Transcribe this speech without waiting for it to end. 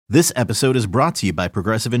This episode is brought to you by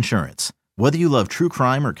Progressive Insurance. Whether you love true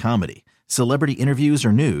crime or comedy, celebrity interviews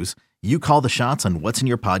or news, you call the shots on what's in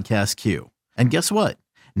your podcast queue. And guess what?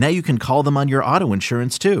 Now you can call them on your auto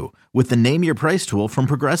insurance too with the Name Your Price tool from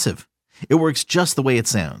Progressive. It works just the way it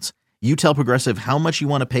sounds. You tell Progressive how much you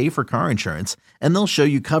want to pay for car insurance, and they'll show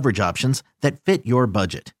you coverage options that fit your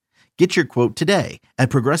budget. Get your quote today at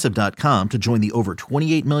Progressive.com to join the over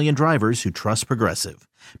 28 million drivers who trust Progressive.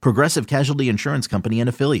 Progressive Casualty Insurance Company and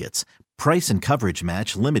Affiliates. Price and coverage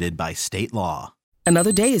match limited by state law.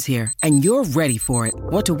 Another day is here, and you're ready for it.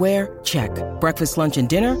 What to wear? Check. Breakfast, lunch, and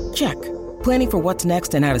dinner? Check. Planning for what's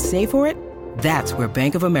next and how to save for it? That's where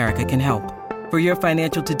Bank of America can help. For your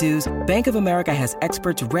financial to-dos, Bank of America has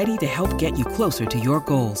experts ready to help get you closer to your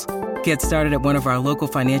goals. Get started at one of our local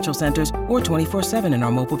financial centers or 24/7 in our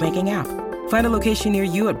mobile banking app. Find a location near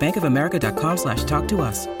you at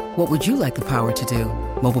bankofamerica.com/talktous. What would you like the power to do?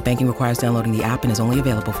 Mobile banking requires downloading the app and is only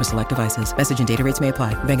available for select devices. Message and data rates may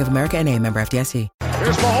apply. Bank of America N.A., member FDIC.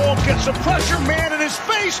 Here's Mahomes, gets some pressure, man in his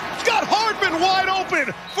face. Got Hardman wide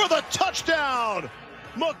open for the touchdown.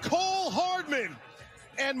 McCole Hardman.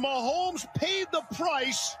 And Mahomes paid the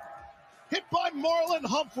price. Hit by Marlon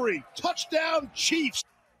Humphrey. Touchdown, Chiefs.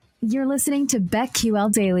 You're listening to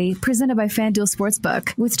BetQL Daily, presented by FanDuel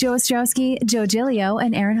Sportsbook, with Joe Ostrowski, Joe Giglio,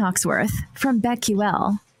 and Aaron Hawksworth from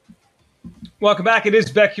BetQL. Welcome back. It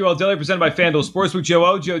is BetQL Daily, presented by FanDuel Sportsbook. Joe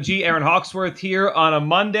O, Joe G, Aaron Hawksworth here on a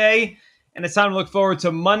Monday. And it's time to look forward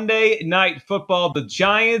to Monday Night Football. The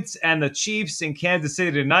Giants and the Chiefs in Kansas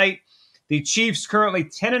City tonight. The Chiefs currently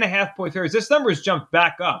 10.5-point favorites. This number has jumped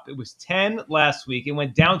back up. It was 10 last week. It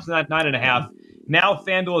went down to 9.5. Now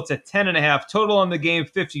FanDuel, it's at 10.5. Total on the game,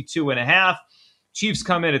 52.5. Chiefs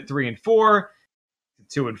come in at 3-4,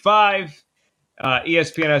 2-5.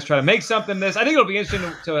 ESPN has tried to make something of this. I think it'll be interesting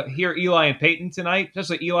to hear Eli and Peyton tonight,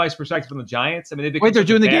 especially Eli's perspective from the Giants. I mean, wait, they're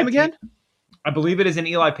doing the game again? I believe it is in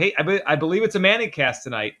Eli Peyton. I believe it's a Manning cast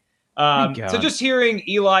tonight. So just hearing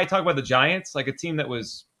Eli talk about the Giants, like a team that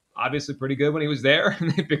was obviously pretty good when he was there,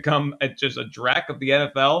 and they've become just a dreck of the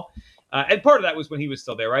NFL. And part of that was when he was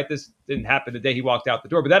still there, right? This didn't happen the day he walked out the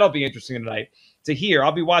door, but that'll be interesting tonight to hear.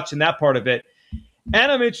 I'll be watching that part of it.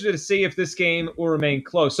 And I'm interested to see if this game will remain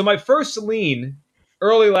close. So my first lean,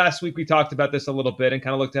 early last week, we talked about this a little bit and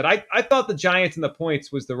kind of looked at it. I thought the Giants and the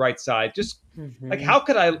points was the right side. Just like, how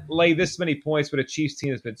could I lay this many points with a Chiefs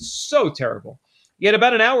team that's been so terrible? Yet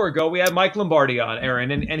about an hour ago, we had Mike Lombardi on,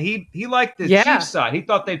 Aaron, and he liked the Chiefs side. He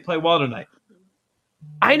thought they'd play well tonight.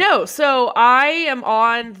 I know. So I am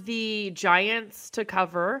on the Giants to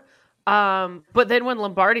cover. But then when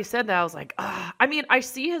Lombardi said that, I was like, I mean, I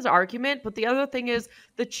see his argument, but the other thing is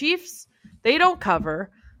the Chiefs, they don't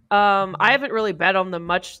cover. I haven't really bet on them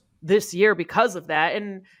much this year because of that.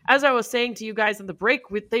 And as I was saying to you guys in the break,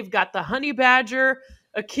 they've got the Honey Badger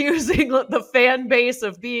accusing the fan base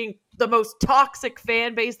of being the most toxic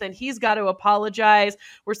fan base, then he's got to apologize.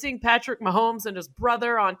 We're seeing Patrick Mahomes and his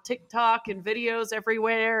brother on TikTok and videos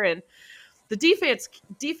everywhere. And the defense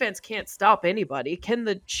can't stop anybody. Can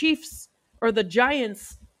the Chiefs or the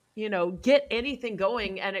Giants, get anything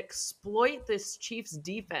going and exploit this Chiefs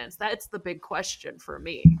defense? That's the big question for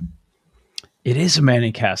me. It is a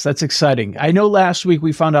Manning cast. That's exciting. I know last week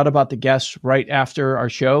we found out about the guests right after our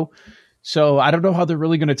show. So I don't know how they're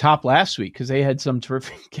really going to top last week because they had some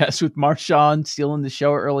terrific guests with Marshawn stealing the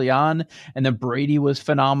show early on. And then Brady was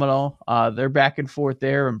phenomenal. They're back and forth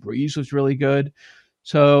there. And Breeze was really good.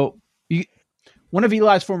 So one of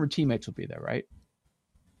Eli's former teammates will be there, right?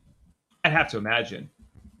 I'd have to imagine.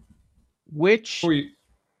 Which?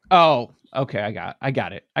 Oh, okay. I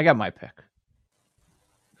got it. I got my pick.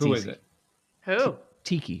 Who is it? Who?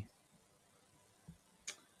 Tiki.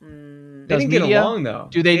 They didn't get along, though.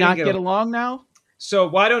 Do they not get along now? So,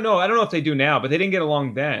 well, I don't know. I don't know if they do now, but they didn't get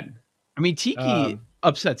along then. I mean, Tiki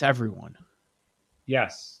upsets everyone.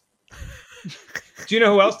 Yes. Do you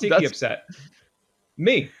know who else Tiki upset?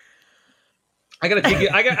 Me. I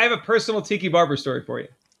have a personal Tiki Barber story for you.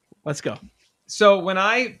 Let's go. So when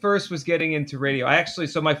I first was getting into radio,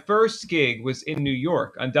 my first gig was in New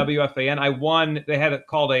York on WFAN. I won. They had it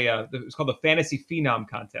was called the Fantasy Phenom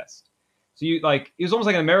Contest. So it was almost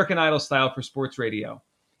like an American Idol style for sports radio.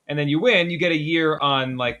 And then you win, you get a year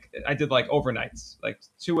on I did overnights,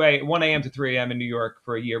 1 a.m. to 3 a.m. in New York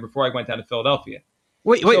for a year before I went down to Philadelphia.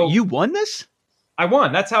 Wait, you won this? I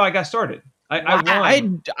won. That's how I got started. I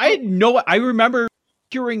won. I remember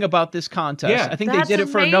hearing about this contest. Yeah, I think they did it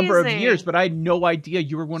for a number of years, but I had no idea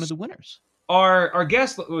you were one of the winners. Our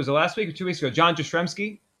guest, was it last week or 2 weeks ago? John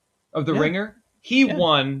Jastrzemski of The Ringer. He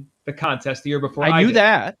won the contest the year before. I knew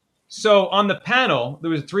that. So on the panel, there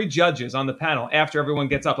was 3 judges on the panel after everyone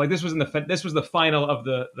gets up. Like this was the final of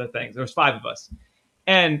the things. There was 5 of us.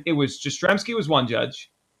 And it was Jastrzemski was one judge.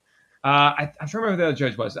 I'm trying to remember who the other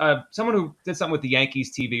judge was. Someone who did something with the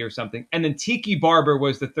Yankees TV or something. And then Tiki Barber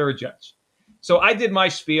was the 3rd judge. So I did my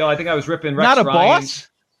spiel. I think I was ripping Rex Ryan. Not a boss?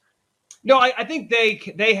 No, I think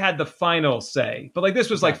they had the final say. But like this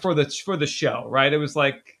was like for the show, right? It was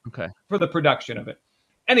like for the production of it.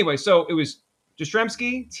 Anyway, so it was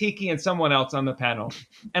Jastrzemski, Tiki, and someone else on the panel.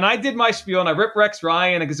 And I did my spiel, and I ripped Rex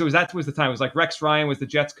Ryan because that was the time. It was like Rex Ryan was the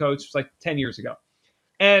Jets coach. It was like 10 years ago.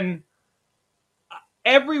 And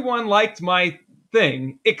everyone liked my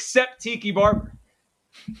thing except Tiki Barber.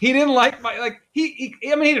 He didn't like he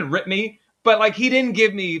didn't rip me, but like he didn't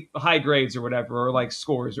give me high grades or whatever, or like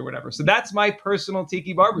scores or whatever. So that's my personal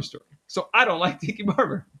Tiki Barber story. So I don't like Tiki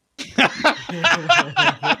Barber.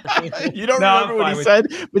 You don't remember what he said,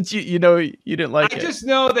 but you know you didn't like it. I just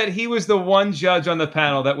know that he was the one judge on the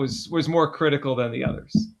panel that was more critical than the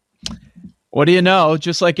others. What do you know?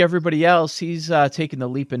 Just like everybody else, he's taking the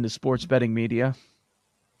leap into sports betting media.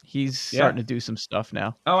 He's starting to do some stuff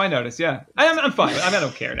now. Oh, I noticed. Yeah, I'm fine. I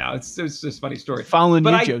don't care now. It's just a funny story. Following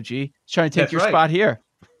you, Joe G. He's trying to take your spot here.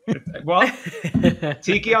 Well,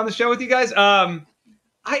 Tiki on the show with you guys.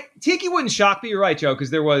 Tiki wouldn't shock me. You're right, Joe, because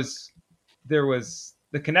there was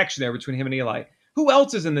the connection there between him and Eli. Who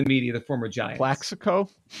else is in the media? The former Giants. Plaxico.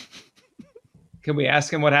 Can we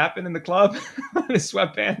ask him what happened in the club? His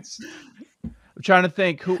sweatpants. I'm trying to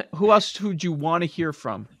think. Who else would you want to hear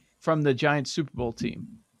from the Giants Super Bowl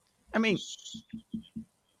team? I mean,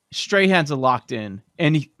 Strahan's a locked in,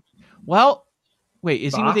 and is he with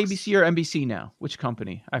ABC or NBC now? Which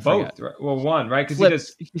company? I forget. Both. Well, one, right? Because he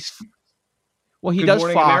does. He does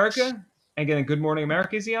Morning Fox. America, and getting Good Morning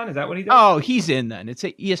America. Is he on? Is that what he does? Oh, he's in then. It's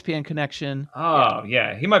an ESPN connection. Oh,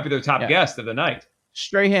 yeah. He might be the top guest of the night.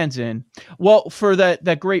 Strahan's in. Well, for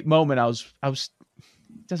that great moment, I was. It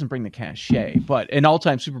doesn't bring the cachet, but an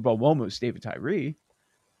all-time Super Bowl moment was David Tyree.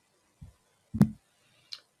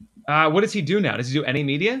 What does he do now? Does he do any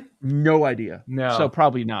media? No idea. No. So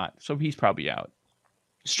probably not. So he's probably out.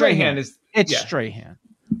 Strahan is. It's Strahan.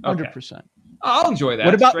 100%. Okay. I'll enjoy that.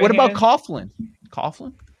 What about Coughlin?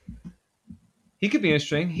 Coughlin? He could be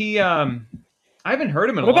interesting. I haven't heard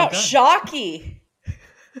him in a long time. What about Shockey?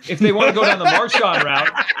 If they want to go down the Marshawn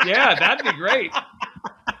route, yeah, that'd be great.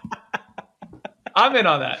 I'm in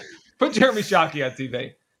on that. Put Jeremy Shockey on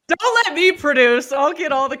TV. Don't let me produce. I'll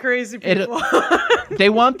get all the crazy people. They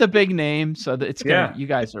want the big name, so that it's gonna. You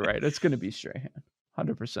guys are right. It's gonna be Strahan,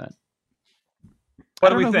 100%. What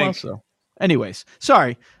do we think? Also. Anyways,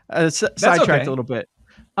 sorry, sidetracked a little bit.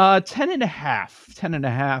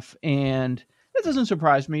 10.5, and that doesn't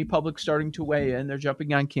surprise me. Public starting to weigh in. They're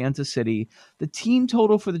jumping on Kansas City. The team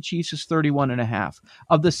total for the Chiefs is 31.5.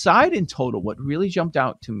 Of the side in total, what really jumped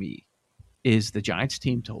out to me is the Giants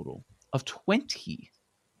team total of 20.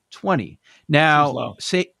 Now,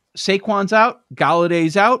 Saquon's out,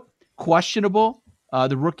 Galladay's out, questionable.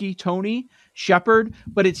 The rookie Tony Shepard,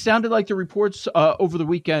 but it sounded like the reports over the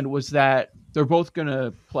weekend was that they're both going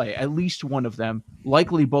to play, at least one of them,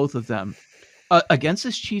 likely both of them, against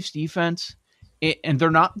this Chiefs defense. And they're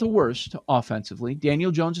not the worst offensively.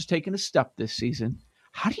 Daniel Jones has taken a step this season.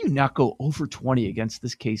 How do you not go over 20 against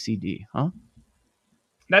this KCD, huh?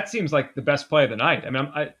 That seems like the best play of the night. I mean,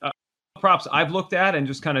 props I've looked at and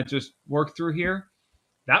just kind of worked through here.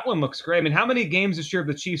 That one looks great. I mean, how many games this year have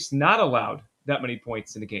the Chiefs not allowed that many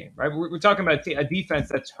points in a game, right? We're talking about a defense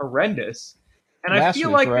that's horrendous. And I feel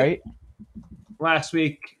like last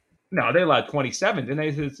week, no, they allowed 27, didn't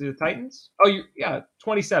they, to the Titans?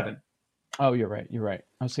 27. Oh, you're right.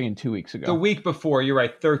 I was saying 2 weeks ago. The week before, you're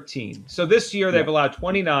right, 13. So this year they've allowed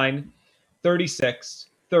 29, 36,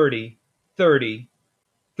 30, 30,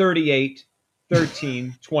 38,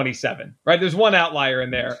 13, 27, right? There's one outlier in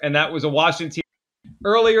there, and that was a Washington team.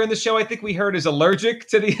 Earlier in the show, I think we heard is allergic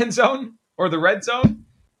to the end zone or the red zone.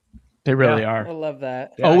 They really are. I love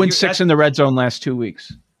that. 0-6 in the red zone last 2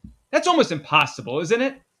 weeks. That's almost impossible, isn't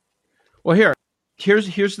it? Well,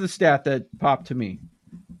 here's the stat that popped to me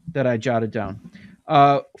that I jotted down.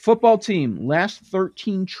 Football team, last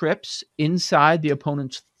 13 trips inside the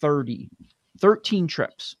opponent's 30. 13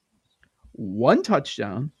 trips. 1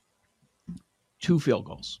 touchdown, 2 field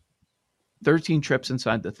goals. 13 trips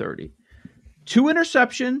inside the 30. 2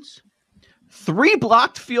 interceptions, 3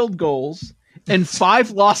 blocked field goals, and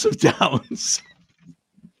 5 loss of downs.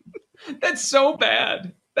 That's so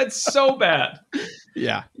bad.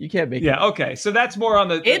 Yeah, you can't make it. Yeah, okay. So that's more on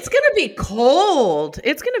the... It's going to be cold.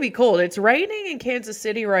 It's raining in Kansas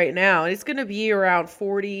City right now. It's going to be around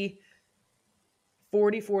 40,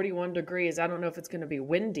 40, 41 degrees. I don't know if it's going to be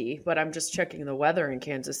windy, but I'm just checking the weather in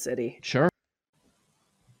Kansas City. Sure.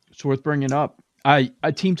 It's worth bringing up.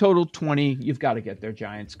 A team total 20. You've got to get there,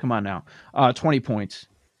 Giants. Come on now. 20 points.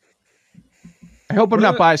 I hope I'm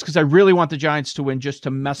not biased because I really want the Giants to win just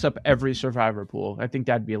to mess up every survivor pool. I think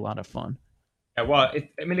that'd be a lot of fun. Yeah, well,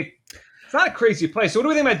 it's not a crazy play. So what do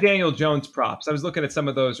we think about Daniel Jones props? I was looking at some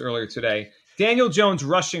of those earlier today. Daniel Jones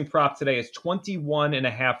rushing prop today is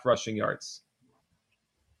 21.5 rushing yards.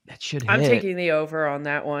 That should hit. I'm taking the over on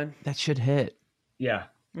that one. That should hit. Yeah.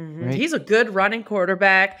 Mm-hmm. Right? He's a good running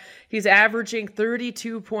quarterback. He's averaging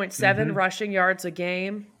 32.7 rushing yards a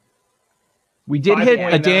game. We did hit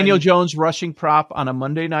a Daniel Jones rushing prop on a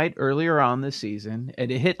Monday night earlier on this season, and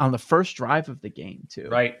it hit on the first drive of the game too.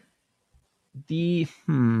 Right.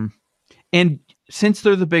 And since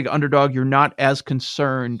they're the big underdog, you're not as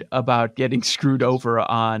concerned about getting screwed over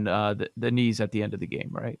on the knees at the end of the game,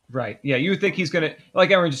 right? Right. Yeah, you would think he's going to,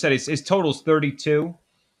 like Aaron just said, his total's 32.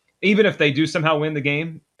 Even if they do somehow win the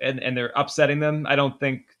game and they're upsetting them,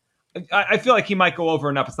 I feel like he might go over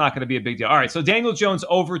enough. It's not going to be a big deal. All right, so Daniel Jones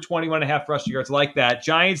over 21.5 rushing yards, like that.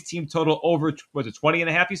 Giants team total over, was it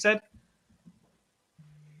 20.5 you said?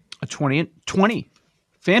 20.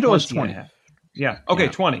 FanDuel is 20. Yeah. Okay,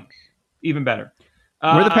 yeah. 20. Even better.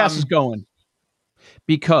 Where are the passes going?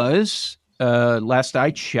 Because last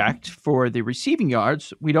I checked for the receiving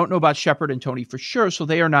yards, we don't know about Shepard and Toney for sure, so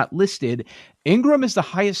they are not listed. Ingram is the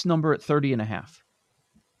highest number at 30.5.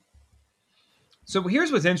 So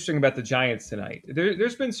here's what's interesting about the Giants tonight.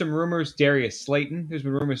 There's been some rumors, Darius Slayton. There's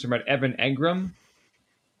been rumors about Evan Engram.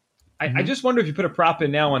 I just wonder if you put a prop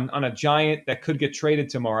in now on a Giant that could get traded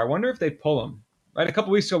tomorrow. I wonder if they pull him. Right, a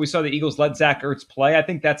couple weeks ago, we saw the Eagles let Zach Ertz play. I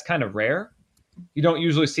think that's kind of rare. You don't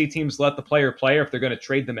usually see teams let the player play if they're going to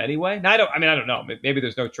trade them anyway. Now, I don't know. Maybe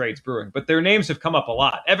there's no trades brewing, but their names have come up a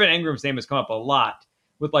lot. Evan Engram's name has come up a lot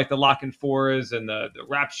with like the lock and fours and the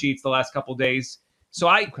rap sheets the last couple days. So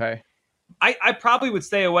I probably would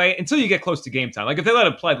stay away until you get close to game time. Like if they let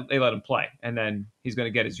him play, they let him play, and then he's going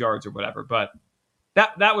to get his yards or whatever. But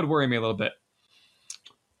that would worry me a little bit.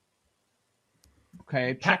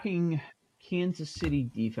 Okay, packing Kansas City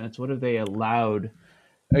defense. What have they allowed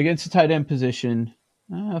against the tight end position?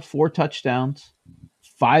 4 touchdowns,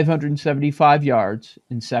 575 yards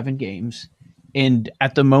in 7 games. And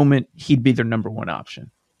at the moment, he'd be their number one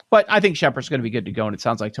option. But I think Shepard's going to be good to go, and it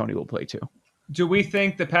sounds like Toney will play too. Do we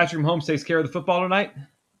think that Patrick Mahomes takes care of the football tonight?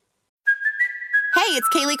 Hey, it's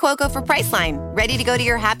Kaylee Cuoco for Priceline. Ready to go to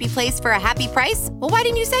your happy place for a happy price? Well, why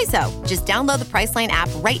didn't you say so? Just download the Priceline app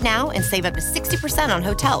right now and save up to 60% on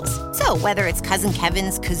hotels. So whether it's Cousin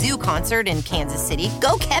Kevin's Kazoo Concert in Kansas City,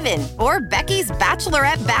 go Kevin, or Becky's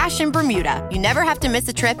Bachelorette Bash in Bermuda, you never have to miss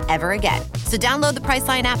a trip ever again. So download the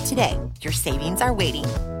Priceline app today. Your savings are waiting.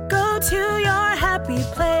 Go to your happy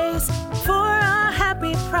place for a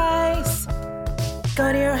happy price.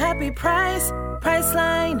 Go to your happy price,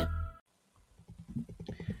 Priceline.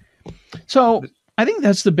 So I think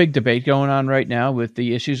that's the big debate going on right now with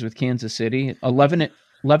the issues with Kansas City. 11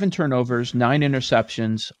 turnovers, 9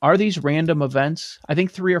 interceptions. Are these random events? I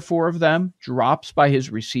think 3 or 4 of them drops by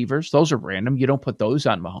his receivers. Those are random. You don't put those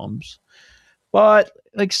on Mahomes. But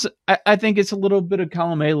I think it's a little bit of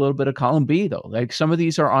column A, a little bit of column B, though. Like some of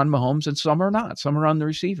these are on Mahomes and some are not. Some are on the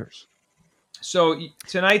receivers. So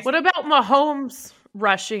tonight, what about Mahomes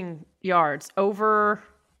rushing yards over?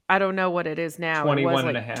 I don't know what it is now. 21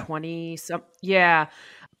 it was like 20 some. Yeah.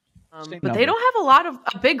 But they don't have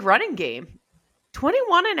a big running game.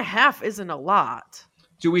 21.5 isn't a lot.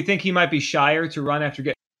 Do we think he might be shyer to run after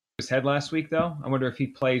getting his head last week, though? I wonder if he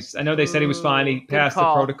plays. I know they said he was fine. He passed the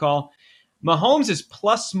protocol. Mahomes is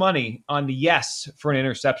plus money on the yes for an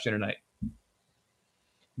interception tonight.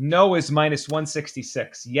 No is minus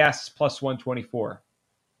 166. Yes, plus 124.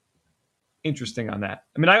 Interesting on that.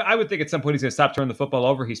 I mean, I would think at some point he's going to stop turning the football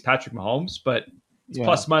over. He's Patrick Mahomes, but it's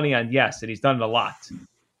plus money on yes, and he's done it a lot.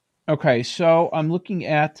 Okay, so I'm looking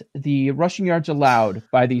at the rushing yards allowed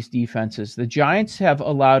by these defenses. The Giants have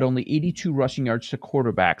allowed only 82 rushing yards to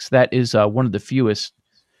quarterbacks. That is one of the fewest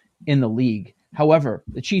in the league. However,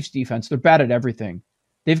 the Chiefs defense, they're bad at everything.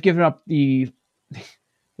 They've given up they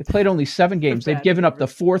played only 7 games. They've given up the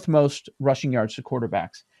 4th most rushing yards to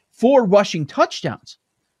quarterbacks. 4 rushing touchdowns.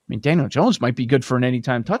 I mean, Daniel Jones might be good for an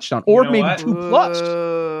anytime touchdown, or maybe 2+.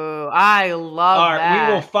 Ooh, I love that.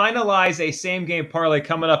 We will finalize a same-game parlay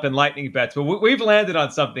coming up in Lightning Bets, but we've landed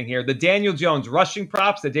on something here. The Daniel Jones rushing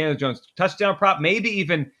props, the Daniel Jones touchdown prop, maybe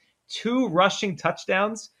even 2 rushing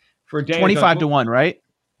touchdowns for Daniel 25 to 1, right?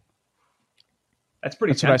 That's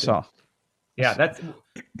pretty tempting. What I saw. Yeah,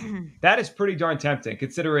 that is pretty darn tempting,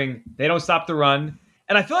 considering they don't stop the run.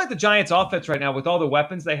 And I feel like the Giants offense right now, with all the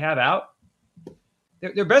weapons they have out,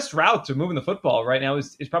 their best route to moving the football right now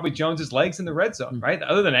is probably Jones's legs in the red zone, right?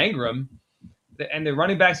 Other than Engram, and the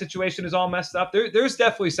running back situation is all messed up. There's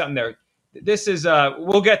definitely something there. This is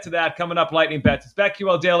we'll get to that coming up. Lightning Bets. It's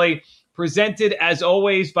BetQL Daily, presented as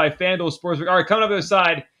always by FanDuel Sportsbook. All right, coming up on the other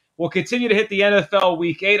side, we'll continue to hit the NFL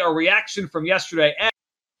Week 8. Our reaction from yesterday, and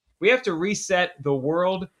we have to reset the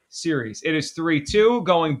World Series. It is 3-2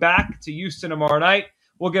 going back to Houston tomorrow night.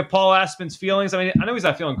 We'll get Paul Aspen's feelings. I mean, I know he's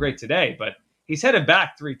not feeling great today, but he's headed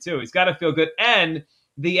back 3-2. He's got to feel good. And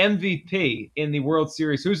the MVP in the World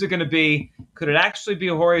Series, who's it going to be? Could it actually be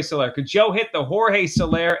Jorge Soler? Could Joe hit the Jorge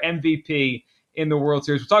Soler MVP in the World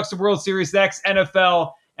Series? We'll talk some World Series next,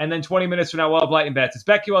 NFL, and then 20 minutes from now, we'll have Lightning Bets. It's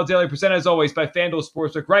BetQL Daily, presented as always by FanDuel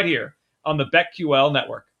Sportsbook, right here on the BetQL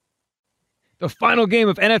Network. The final game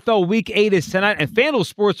of NFL Week 8 is tonight, and FanDuel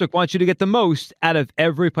Sportsbook wants you to get the most out of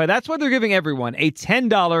every play. That's why they're giving everyone a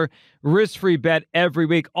 $10 risk-free bet every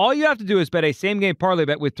week. All you have to do is bet a same-game parlay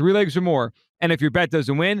bet with 3 legs or more, and if your bet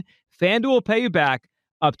doesn't win, FanDuel will pay you back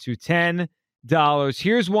up to $10.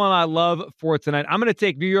 Here's one I love for tonight. I'm going to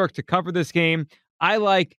take New York to cover this game. I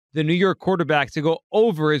like the New York quarterback to go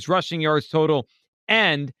over his rushing yards total,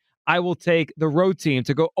 and I will take the road team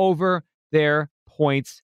to go over their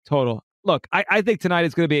points total. Look, I think tonight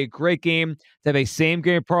is going to be a great game to have a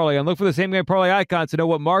same-game parlay. And look for the same-game parlay icon to know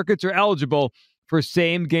what markets are eligible for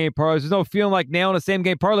same-game parlays. There's no feeling like nailing a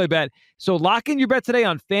same-game parlay bet. So lock in your bet today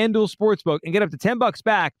on FanDuel Sportsbook and get up to $10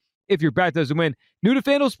 back if your bet doesn't win. New to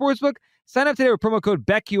FanDuel Sportsbook? Sign up today with promo code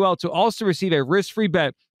BetQL to also receive a risk-free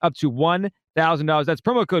bet up to $1,000. That's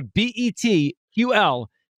promo code BETQL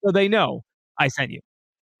so they know I sent you.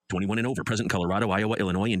 21 and over. Present in Colorado, Iowa,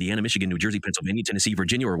 Illinois, Indiana, Michigan, New Jersey, Pennsylvania, Tennessee,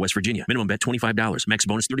 Virginia, or West Virginia. Minimum bet $25. Max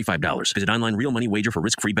bonus $35. Visit online real money wager for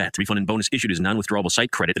risk-free bet. Refund and bonus issued as non-withdrawable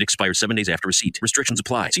site credit that expires 7 days after receipt. Restrictions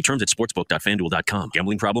apply. See terms at sportsbook.fanduel.com.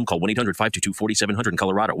 Gambling problem? Call 1-800-522-4700 in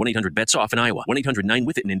Colorado. 1-800-BETS-OFF in Iowa.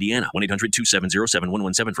 1-800-9-WITH-IT in Indiana.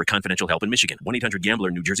 1-800-270-7117 for confidential help in Michigan. 1-800-GAMBLER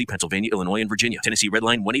in New Jersey, Pennsylvania, Illinois, and Virginia. Tennessee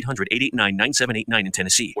Redline 1-800-889-9789 in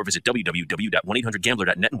Tennessee. Or visit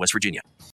www.1800gambler.net in West Virginia.